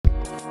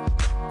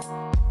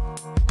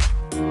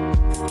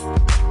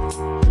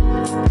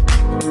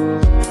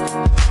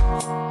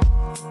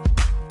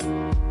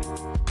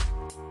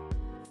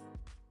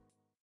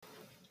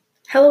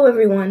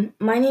everyone,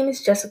 my name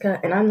is Jessica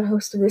and I'm the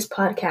host of this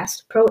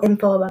podcast, Pro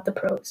Info About the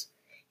Pros.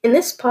 In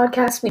this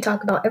podcast, we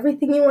talk about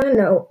everything you want to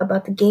know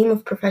about the game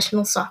of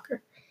professional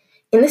soccer.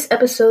 In this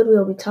episode, we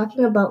will be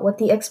talking about what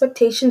the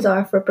expectations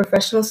are for a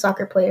professional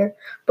soccer player,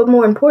 but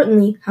more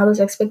importantly, how those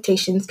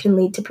expectations can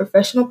lead to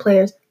professional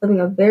players living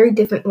a very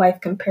different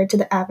life compared to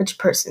the average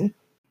person.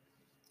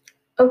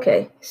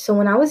 Okay, so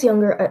when I was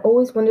younger, I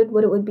always wondered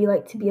what it would be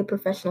like to be a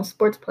professional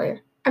sports player.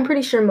 I'm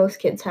pretty sure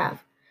most kids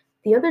have.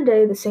 The other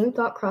day, the same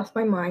thought crossed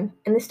my mind,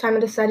 and this time I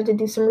decided to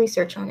do some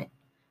research on it.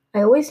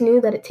 I always knew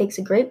that it takes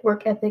a great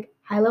work ethic,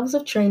 high levels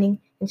of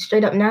training, and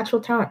straight up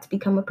natural talent to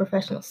become a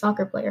professional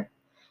soccer player.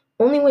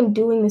 Only when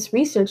doing this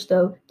research,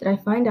 though, did I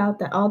find out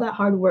that all that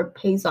hard work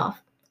pays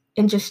off,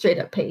 and just straight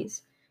up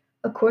pays.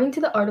 According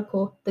to the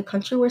article, the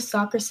country where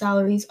soccer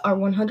salaries are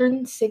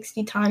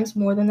 160 times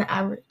more than the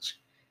average,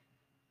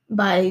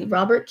 by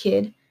Robert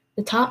Kidd,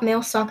 the top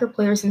male soccer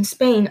players in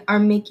Spain are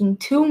making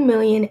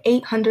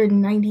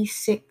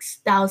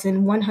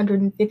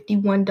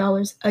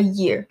 $2,896,151 a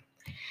year.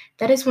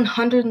 That is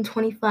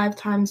 125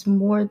 times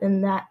more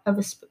than that of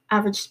an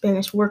average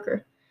Spanish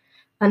worker.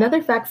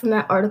 Another fact from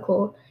that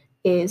article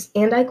is,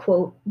 and I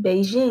quote,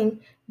 Beijing,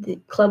 the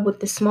club with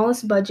the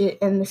smallest budget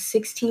in the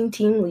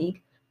 16-team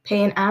league,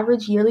 pay an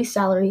average yearly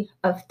salary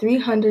of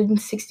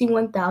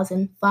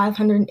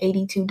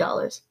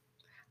 $361,582.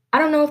 I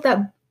don't know if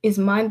that is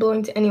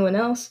mind-blowing to anyone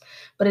else,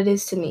 but it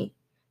is to me.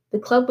 The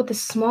club with the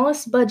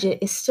smallest budget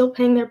is still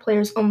paying their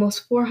players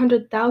almost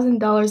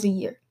 $400,000 a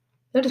year.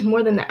 That is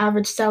more than the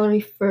average salary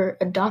for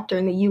a doctor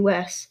in the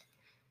US.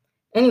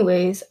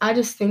 Anyways, I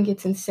just think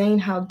it's insane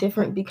how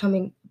different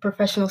becoming a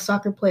professional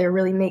soccer player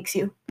really makes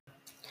you.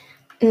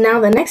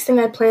 Now, the next thing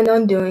I planned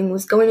on doing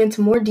was going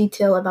into more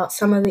detail about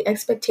some of the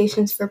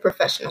expectations for a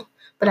professional.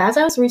 But as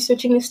I was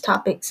researching this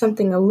topic,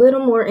 something a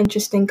little more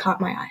interesting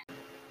caught my eye.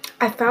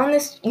 I found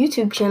this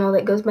YouTube channel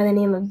that goes by the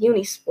name of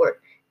Unisport,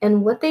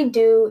 and what they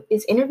do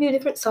is interview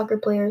different soccer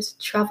players,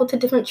 travel to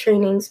different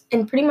trainings,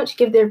 and pretty much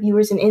give their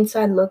viewers an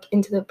inside look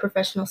into the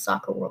professional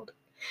soccer world.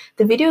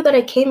 The video that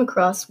I came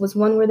across was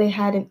one where they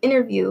had an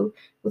interview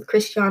with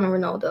Cristiano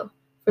Ronaldo.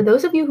 For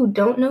those of you who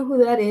don't know who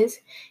that is,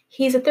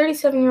 he's a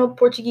 37-year-old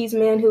Portuguese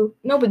man who,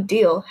 no big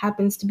deal,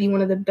 happens to be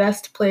one of the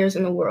best players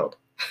in the world.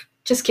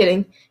 Just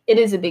kidding, it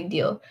is a big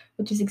deal,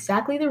 which is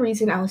exactly the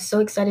reason I was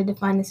so excited to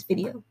find this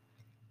video.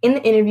 In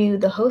the interview,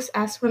 the host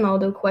asked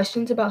Ronaldo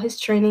questions about his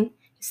training,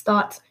 his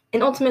thoughts,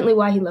 and ultimately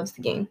why he loves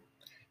the game.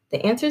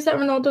 The answers that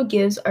Ronaldo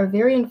gives are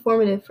very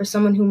informative for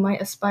someone who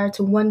might aspire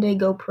to one day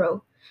go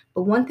pro.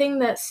 But one thing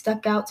that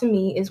stuck out to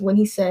me is when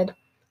he said,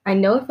 "I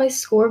know if I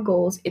score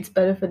goals, it's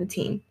better for the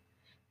team."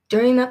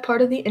 During that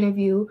part of the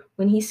interview,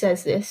 when he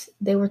says this,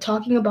 they were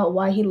talking about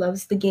why he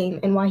loves the game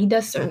and why he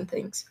does certain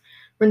things.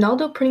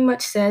 Ronaldo pretty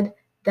much said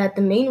that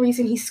the main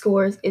reason he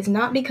scores is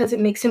not because it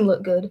makes him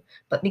look good,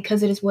 but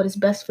because it is what is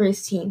best for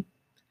his team.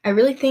 I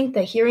really think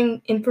that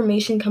hearing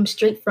information come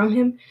straight from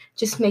him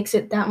just makes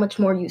it that much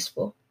more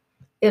useful.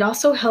 It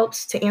also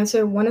helps to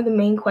answer one of the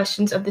main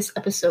questions of this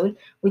episode,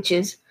 which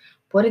is,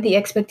 what are the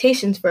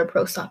expectations for a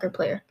pro soccer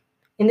player?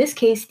 In this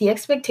case, the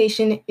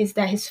expectation is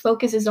that his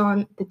focus is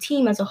on the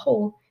team as a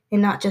whole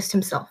and not just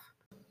himself.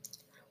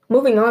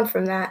 Moving on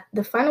from that,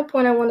 the final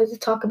point I wanted to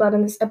talk about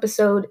in this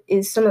episode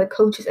is some of the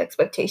coaches'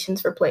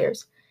 expectations for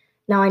players.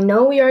 Now, I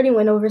know we already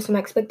went over some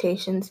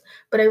expectations,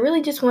 but I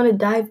really just want to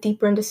dive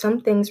deeper into some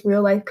things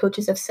real-life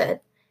coaches have said.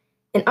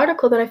 An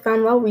article that I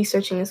found while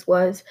researching this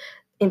was,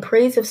 "In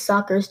Praise of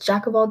Soccer's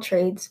Jack of All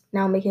Trades,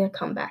 Now Making a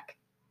Comeback."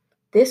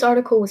 This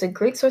article was a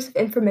great source of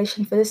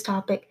information for this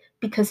topic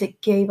because it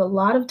gave a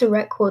lot of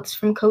direct quotes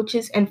from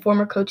coaches and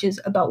former coaches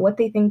about what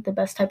they think the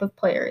best type of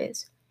player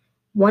is.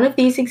 One of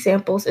these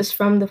examples is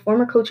from the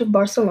former coach of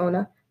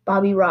Barcelona,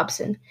 Bobby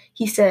Robson.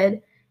 He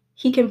said,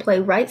 "He can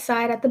play right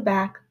side at the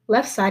back,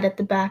 left side at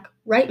the back,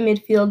 right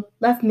midfield,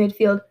 left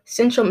midfield,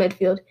 central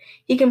midfield.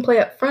 He can play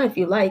up front if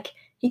you like.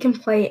 He can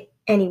play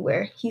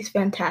anywhere. He's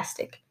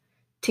fantastic."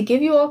 To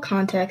give you all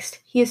context,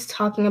 he is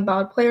talking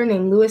about a player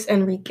named Luis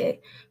Enrique,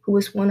 who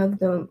was one of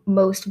the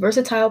most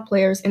versatile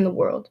players in the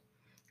world.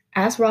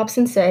 As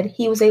Robson said,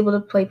 he was able to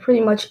play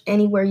pretty much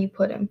anywhere you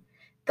put him.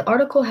 The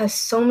article has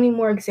so many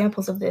more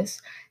examples of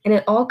this, and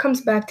it all comes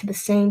back to the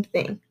same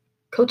thing.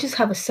 Coaches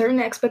have a certain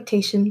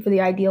expectation for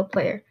the ideal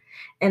player,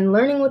 and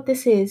learning what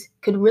this is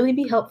could really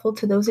be helpful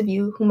to those of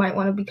you who might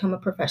want to become a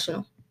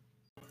professional.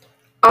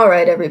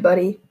 Alright,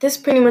 everybody, this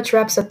pretty much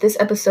wraps up this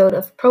episode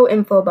of Pro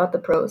Info About the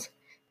Pros.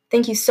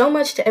 Thank you so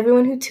much to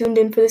everyone who tuned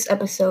in for this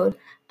episode.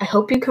 I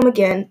hope you come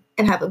again,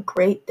 and have a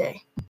great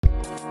day.